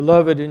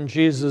Beloved in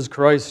Jesus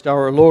Christ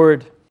our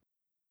Lord,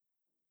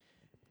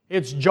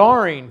 it's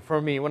jarring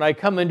for me when I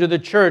come into the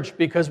church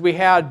because we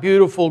had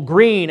beautiful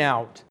green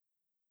out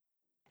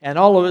and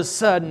all of a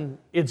sudden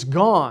it's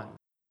gone.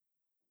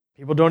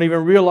 People don't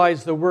even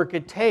realize the work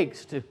it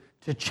takes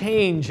to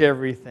change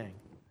everything.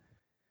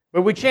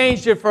 But we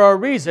changed it for a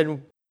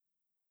reason.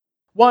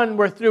 One,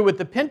 we're through with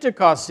the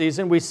Pentecost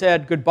season. We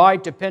said goodbye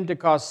to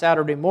Pentecost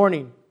Saturday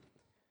morning.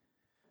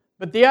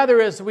 But the other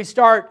is we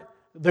start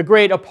the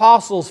great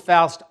Apostles'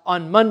 Fast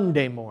on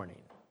Monday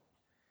morning.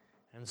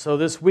 And so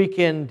this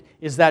weekend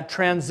is that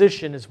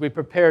transition as we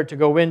prepare to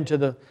go into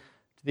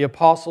the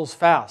Apostles'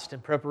 Fast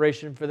in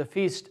preparation for the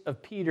feast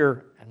of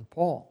Peter and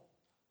Paul.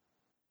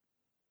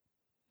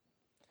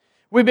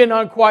 We've been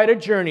on quite a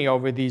journey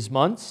over these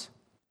months.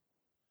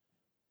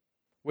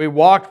 We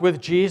walked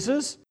with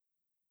Jesus.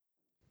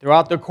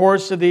 Throughout the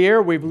course of the year,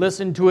 we've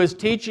listened to His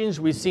teachings.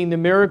 We've seen the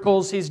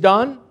miracles He's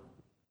done.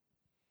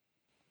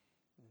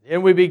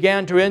 Then we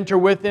began to enter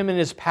with Him in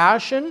His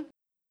passion.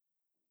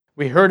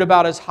 We heard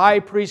about His high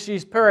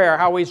priestly prayer,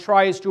 how He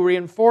tries to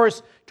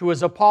reinforce to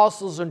His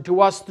apostles and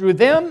to us through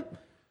them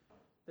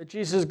that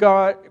Jesus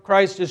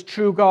Christ is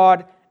true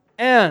God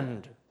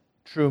and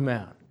true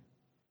man.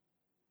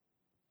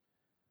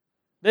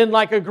 Then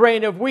like a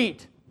grain of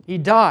wheat, He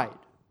died.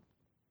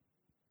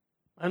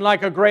 And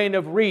like a grain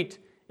of wheat,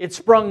 it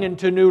sprung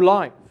into new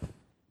life.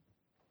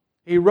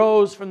 He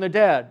rose from the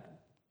dead,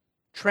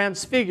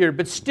 transfigured,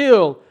 but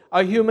still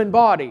a human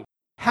body,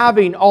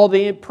 having all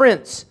the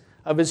imprints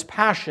of His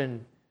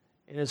passion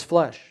in His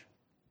flesh.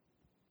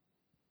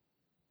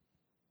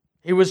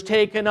 He was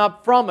taken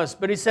up from us,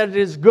 but He said it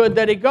is good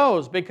that He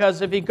goes,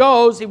 because if He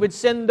goes, He would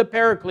send the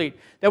Paraclete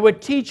that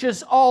would teach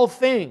us all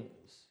things.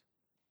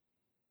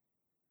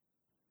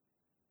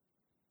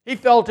 He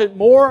felt it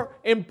more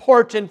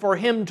important for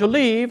Him to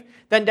leave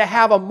than to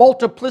have a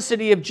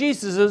multiplicity of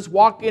Jesuses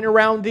walking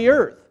around the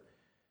earth.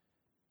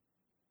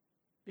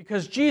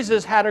 Because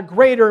Jesus had a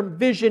greater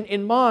vision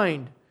in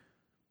mind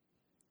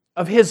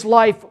of His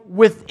life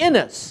within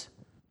us,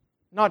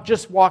 not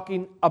just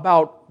walking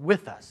about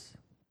with us.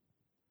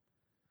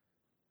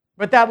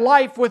 But that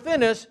life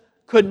within us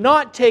could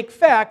not take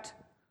effect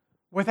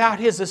without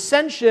His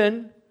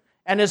ascension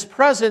and His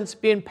presence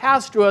being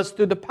passed to us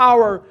through the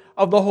power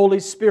of the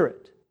Holy Spirit.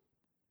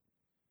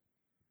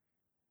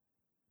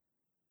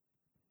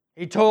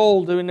 He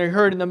told, when they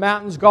heard in the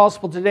Mountains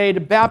Gospel today, to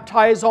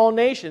baptize all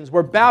nations.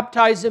 We're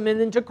baptizing them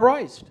into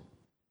Christ.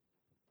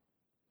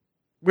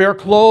 We are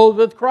clothed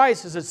with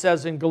Christ, as it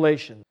says in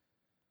Galatians.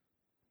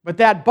 But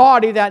that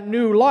body, that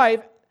new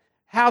life,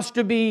 has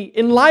to be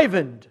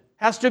enlivened,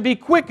 has to be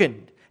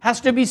quickened,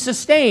 has to be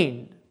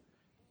sustained.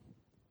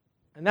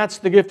 And that's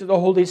the gift of the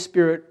Holy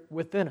Spirit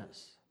within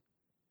us.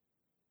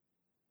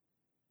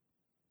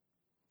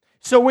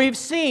 So we've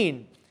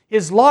seen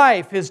His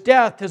life, His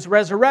death, His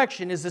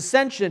resurrection, His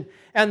ascension,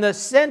 and the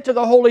ascent of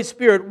the Holy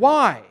Spirit.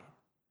 Why?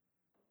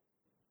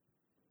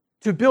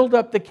 To build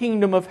up the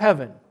kingdom of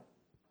heaven.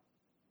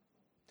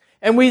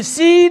 And we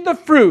see the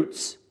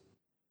fruits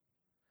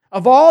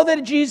of all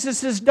that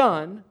Jesus has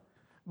done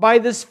by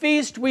this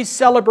feast we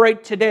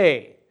celebrate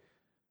today.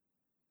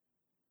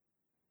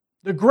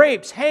 The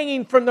grapes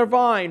hanging from the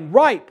vine,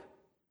 ripe,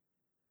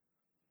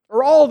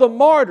 are all the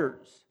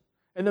martyrs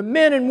and the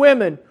men and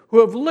women who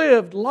have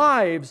lived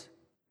lives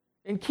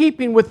in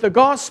keeping with the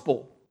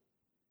gospel.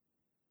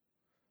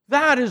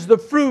 That is the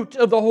fruit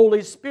of the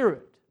Holy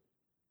Spirit.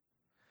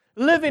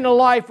 Living a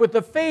life with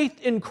the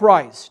faith in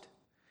Christ,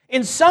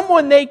 in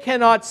someone they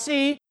cannot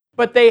see,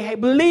 but they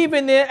believe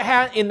in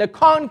the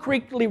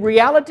concrete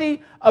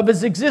reality of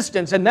His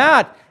existence. And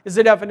that is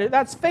the definition.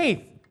 That's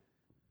faith.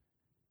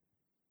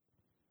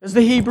 As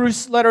the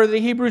letter of the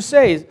Hebrews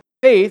says,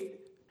 faith,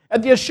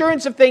 and the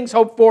assurance of things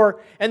hoped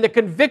for, and the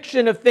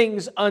conviction of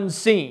things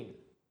unseen.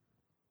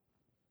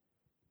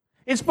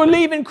 It's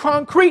believing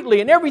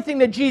concretely in everything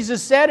that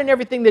Jesus said and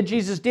everything that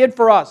Jesus did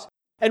for us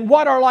and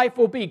what our life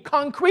will be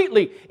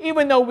concretely,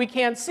 even though we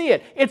can't see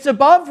it. It's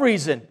above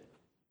reason.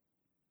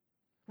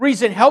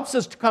 Reason helps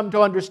us to come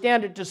to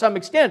understand it to some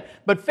extent,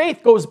 but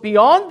faith goes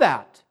beyond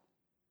that.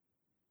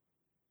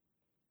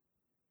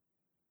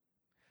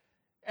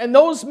 And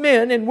those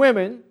men and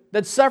women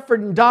that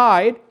suffered and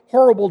died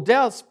horrible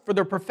deaths for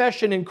their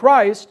profession in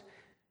Christ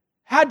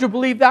had to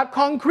believe that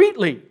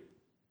concretely.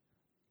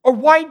 Or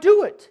why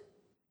do it?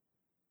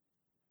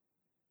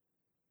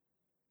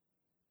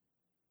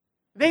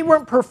 They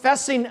weren't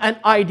professing an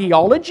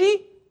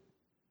ideology.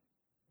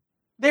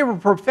 They were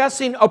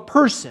professing a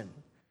person,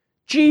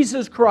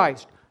 Jesus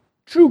Christ,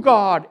 true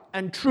God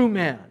and true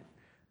man,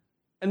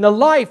 and the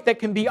life that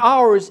can be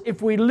ours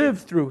if we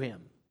live through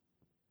Him.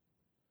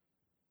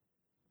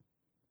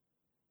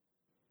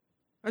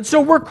 And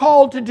so we're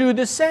called to do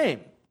the same.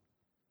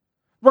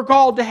 We're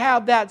called to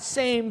have that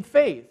same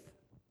faith.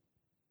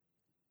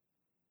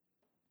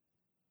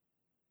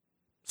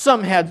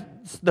 Some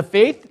had the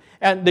faith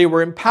and they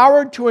were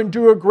empowered to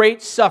endure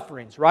great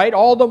sufferings, right?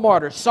 All the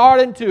martyrs, sawed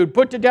in two,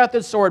 put to death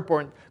at sword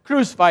point,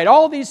 crucified,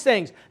 all these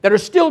things that are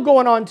still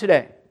going on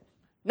today.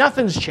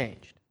 Nothing's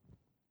changed.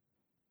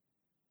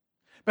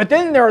 But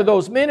then there are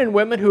those men and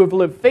women who have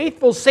lived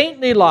faithful,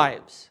 saintly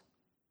lives,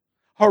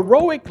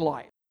 heroic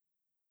lives,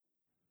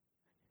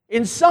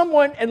 in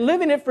someone and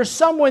living it for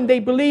someone they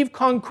believe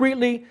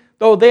concretely,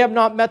 though they have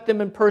not met them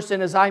in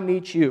person as I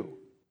meet you.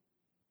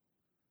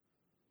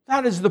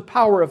 That is the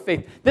power of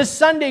faith. This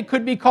Sunday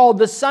could be called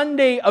the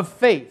Sunday of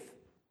faith,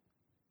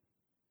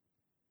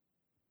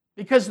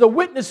 because the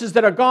witnesses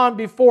that are gone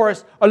before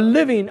us are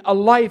living a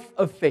life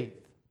of faith.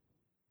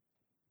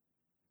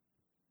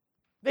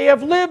 They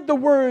have lived the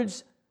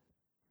words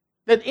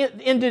that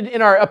ended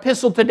in our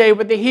epistle today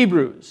with the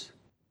Hebrews.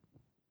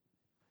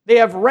 They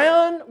have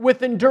ran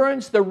with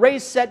endurance the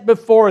race set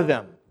before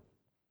them.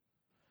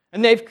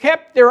 And they've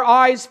kept their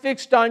eyes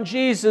fixed on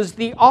Jesus,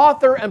 the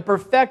author and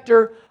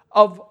perfecter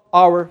of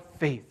our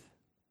faith.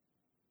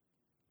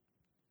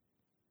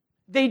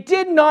 They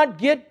did not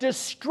get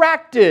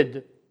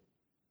distracted.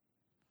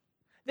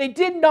 They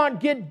did not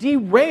get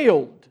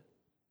derailed.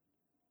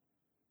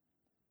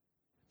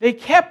 They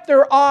kept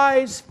their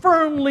eyes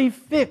firmly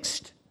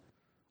fixed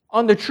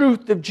on the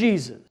truth of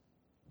Jesus.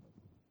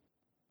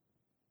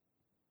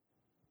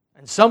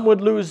 And some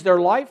would lose their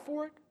life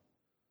for it.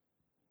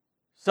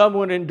 Some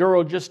would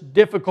endure just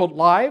difficult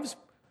lives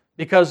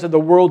because of the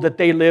world that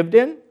they lived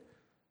in,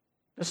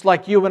 just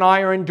like you and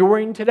I are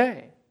enduring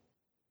today.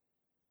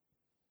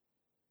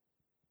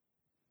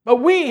 But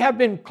we have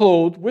been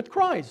clothed with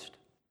Christ.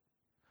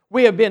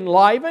 We have been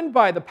enlivened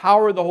by the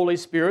power of the Holy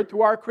Spirit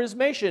through our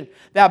chrismation.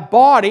 That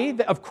body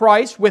of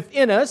Christ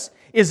within us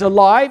is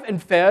alive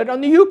and fed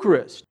on the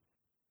Eucharist.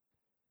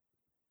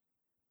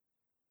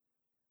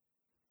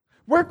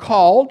 We're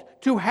called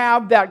to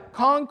have that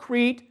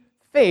concrete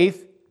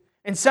faith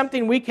in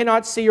something we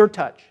cannot see or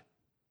touch,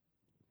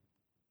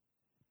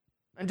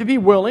 and to be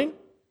willing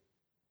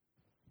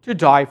to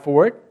die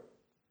for it.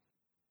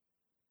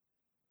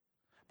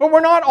 But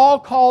we're not all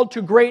called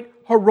to great,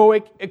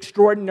 heroic,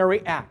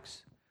 extraordinary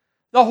acts.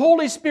 The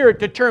Holy Spirit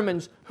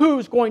determines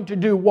who's going to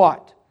do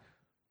what.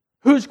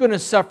 Who's going to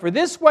suffer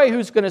this way,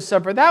 who's going to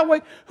suffer that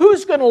way,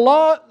 who's going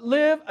to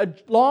live a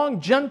long,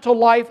 gentle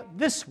life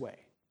this way.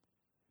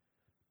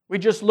 We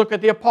just look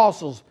at the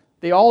apostles.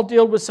 They all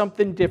deal with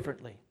something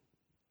differently.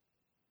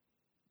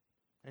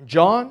 And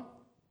John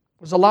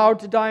was allowed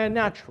to die a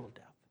natural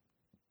death.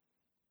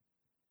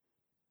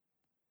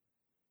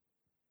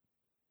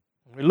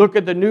 We look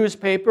at the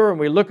newspaper and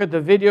we look at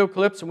the video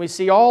clips and we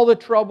see all the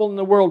trouble in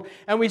the world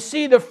and we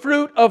see the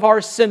fruit of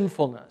our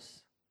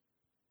sinfulness.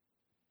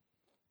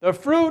 The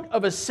fruit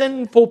of a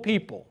sinful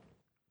people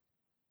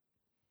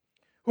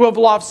who have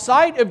lost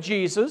sight of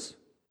Jesus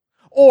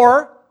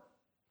or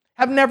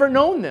have never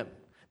known them.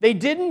 They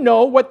didn't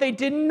know what they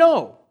didn't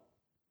know.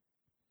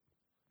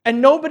 And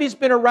nobody's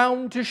been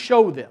around to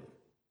show them.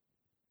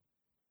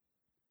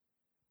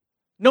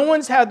 No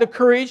one's had the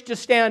courage to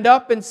stand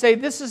up and say,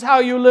 this is how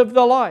you live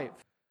the life.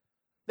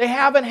 They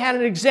haven't had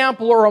an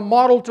example or a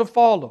model to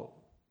follow.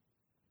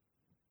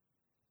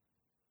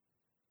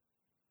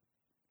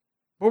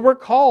 But we're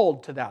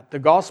called to that, the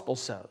gospel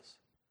says.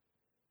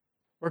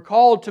 We're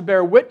called to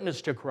bear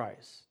witness to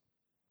Christ.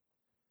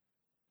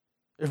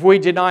 If we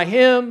deny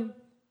Him,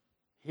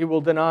 He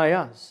will deny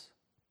us.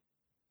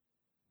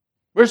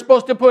 We're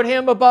supposed to put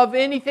Him above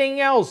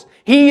anything else.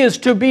 He is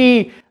to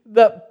be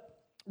the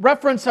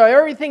reference of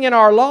everything in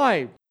our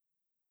lives.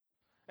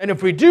 And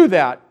if we do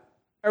that,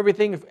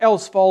 everything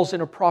else falls in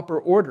a proper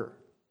order.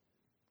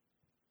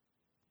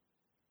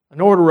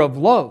 An order of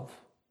love.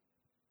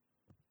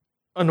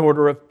 An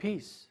order of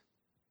peace.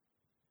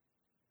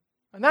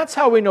 And that's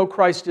how we know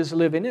Christ is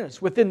living in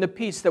us, within the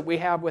peace that we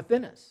have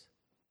within us.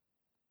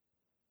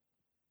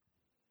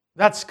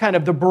 That's kind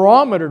of the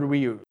barometer we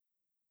use.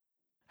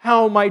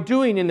 How am I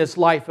doing in this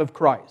life of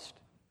Christ?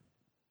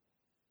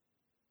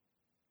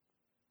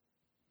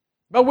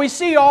 But we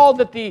see all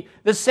that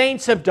the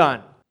saints have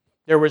done.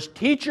 There was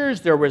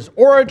teachers, there was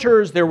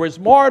orators, there was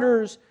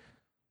martyrs.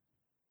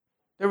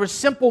 There were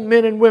simple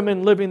men and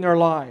women living their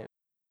lives.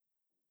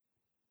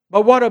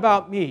 But what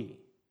about me?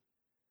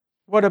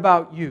 What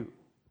about you?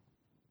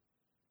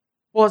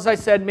 Well, as I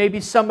said,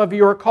 maybe some of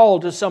you are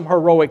called to some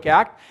heroic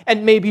act,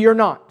 and maybe you're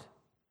not.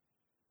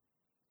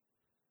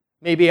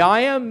 Maybe I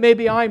am,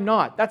 maybe I'm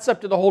not. That's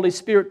up to the Holy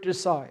Spirit to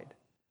decide.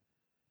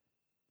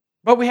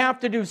 But we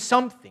have to do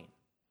something.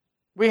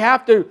 We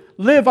have to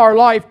live our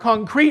life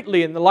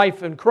concretely in the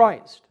life in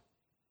Christ.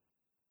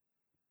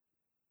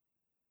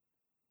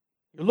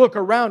 You look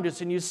around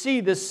us and you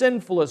see the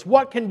sinfulness.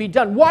 What can be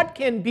done? What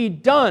can be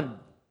done?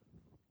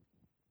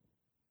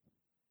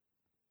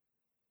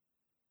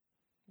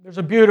 There's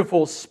a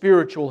beautiful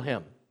spiritual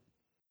hymn.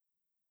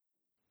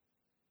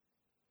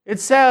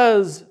 It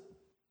says,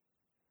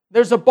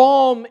 there's a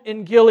balm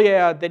in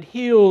Gilead that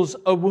heals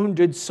a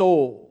wounded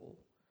soul.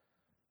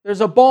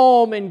 There's a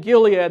balm in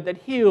Gilead that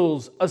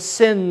heals a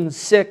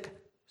sin-sick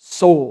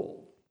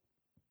soul.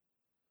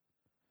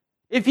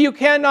 If you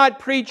cannot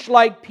preach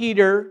like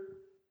Peter,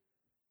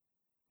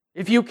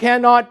 if you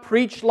cannot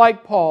preach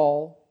like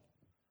Paul,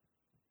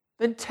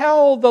 then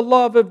tell the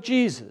love of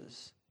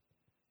Jesus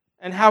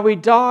and how He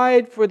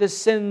died for the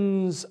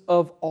sins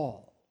of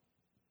all.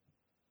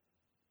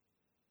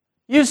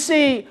 You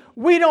see,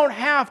 we don't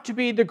have to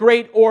be the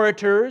great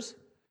orators.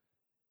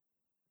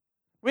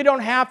 We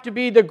don't have to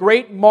be the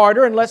great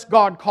martyr unless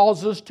God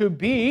calls us to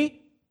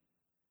be.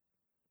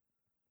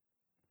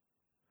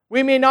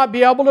 We may not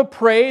be able to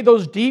pray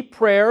those deep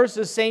prayers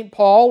as St.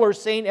 Paul or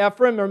St.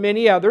 Ephrem or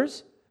many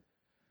others.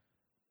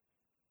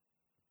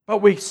 But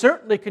we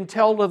certainly can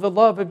tell of the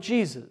love of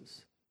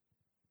Jesus.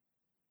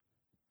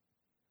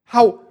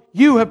 How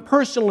you have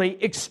personally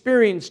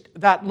experienced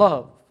that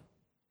love.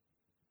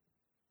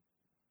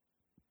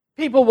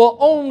 People will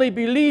only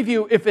believe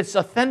you if it's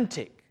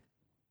authentic.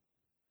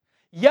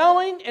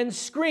 Yelling and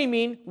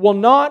screaming will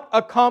not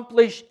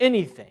accomplish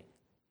anything.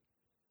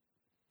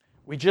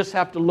 We just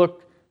have to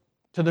look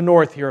to the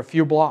north here a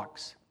few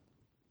blocks.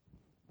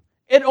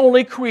 It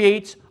only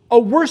creates a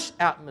worse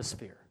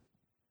atmosphere.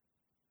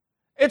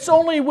 It's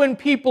only when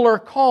people are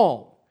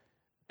calm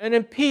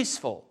and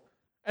peaceful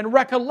and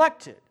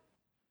recollected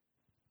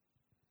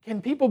can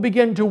people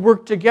begin to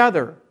work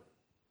together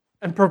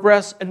and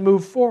progress and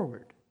move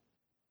forward.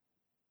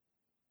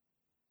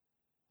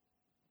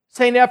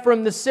 St.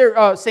 Sarabim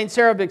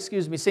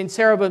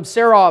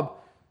Sarab,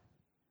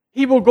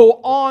 he will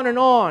go on and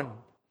on.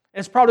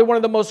 It's probably one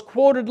of the most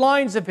quoted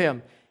lines of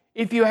him.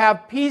 If you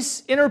have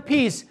peace, inner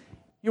peace,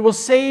 you will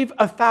save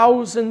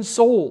 1,000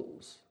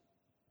 souls.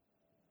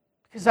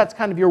 Because that's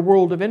kind of your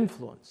world of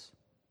influence.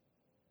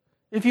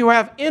 If you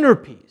have inner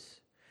peace,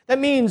 that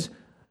means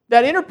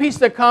that inner peace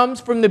that comes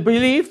from the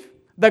belief,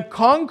 the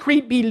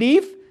concrete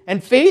belief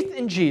and faith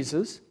in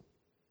Jesus,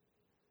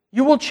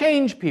 you will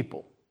change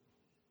people.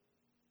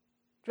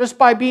 Just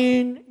by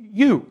being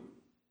you.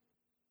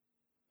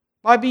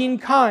 By being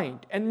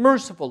kind and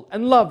merciful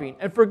and loving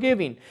and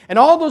forgiving. And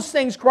all those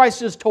things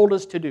Christ has told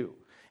us to do.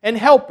 And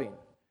helping.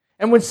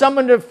 And when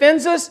someone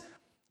offends us,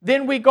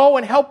 then we go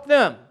and help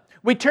them.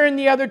 We turn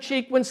the other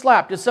cheek when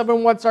slapped. If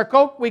someone wants our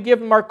coat, we give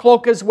them our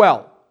cloak as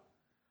well.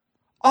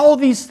 All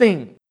these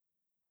things.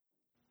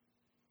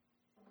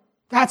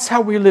 That's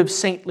how we live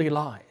saintly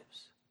lives.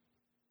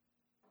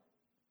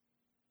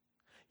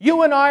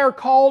 You and I are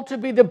called to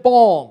be the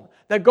balm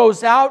that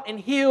goes out and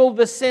heal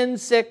the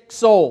sin-sick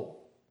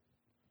soul.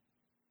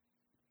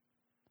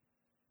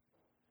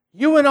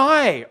 You and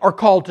I are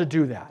called to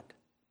do that.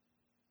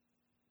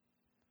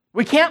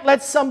 We can't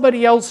let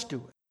somebody else do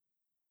it.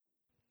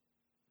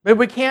 But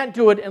we can't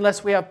do it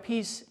unless we have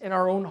peace in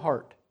our own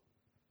heart.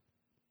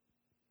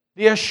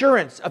 The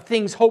assurance of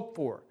things hoped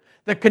for.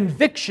 The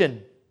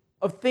conviction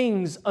of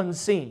things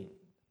unseen.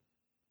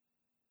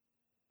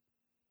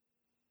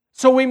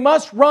 So we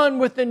must run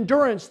with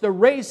endurance the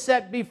race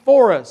set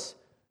before us.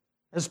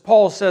 As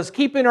Paul says,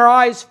 keeping our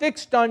eyes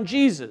fixed on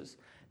Jesus,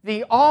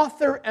 the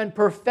author and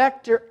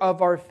perfecter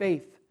of our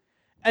faith,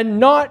 and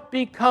not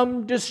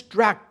become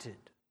distracted.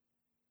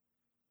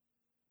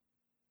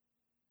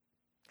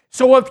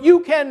 So if you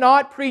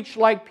cannot preach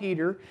like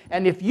Peter,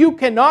 and if you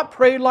cannot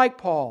pray like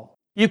Paul,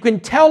 you can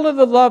tell of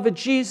the love of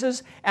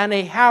Jesus and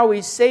how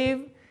He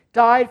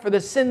died for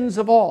the sins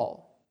of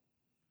all.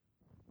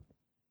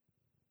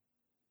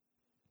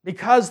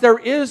 Because there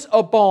is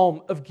a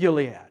balm of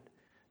Gilead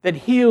that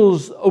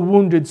heals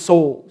wounded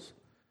souls.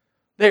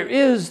 There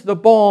is the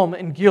balm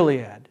in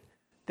Gilead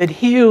that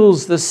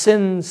heals the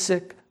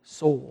sin-sick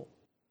soul.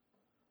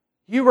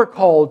 You are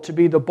called to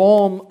be the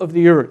balm of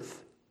the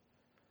earth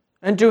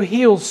and to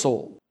heal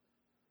souls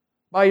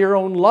by your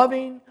own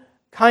loving,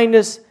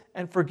 kindness,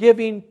 and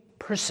forgiving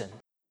person,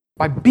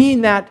 by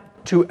being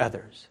that to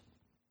others.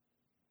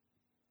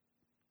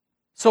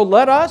 So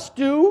let us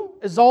do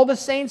as all the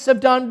saints have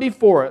done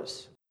before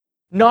us,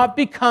 not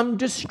become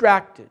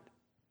distracted.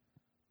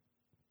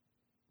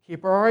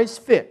 Keep our eyes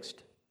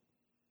fixed.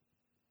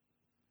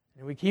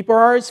 And we keep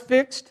our eyes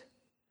fixed,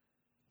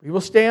 we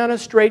will stay on a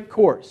straight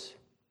course.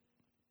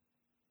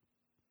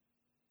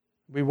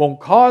 We won't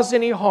cause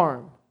any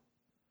harm,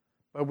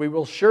 but we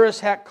will sure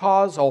as heck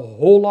cause a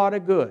whole lot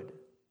of good.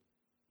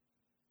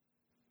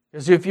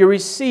 Because if you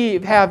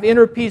have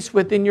inner peace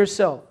within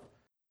yourself,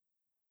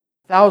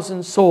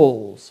 1,000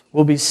 souls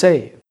will be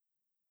saved.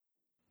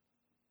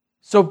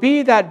 So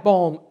be that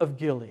balm of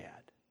Gilead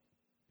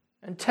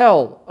and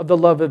tell of the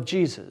love of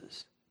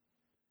Jesus.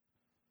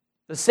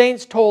 The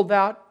saints told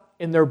that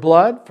in their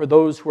blood for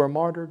those who are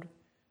martyred,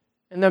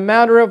 in the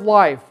manner of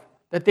life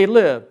that they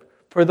lived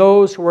for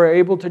those who were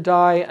able to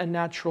die a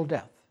natural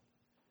death.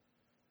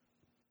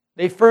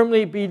 They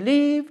firmly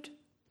believed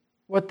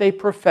what they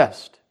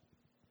professed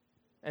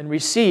and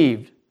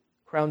received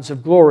crowns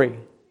of glory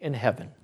in heaven.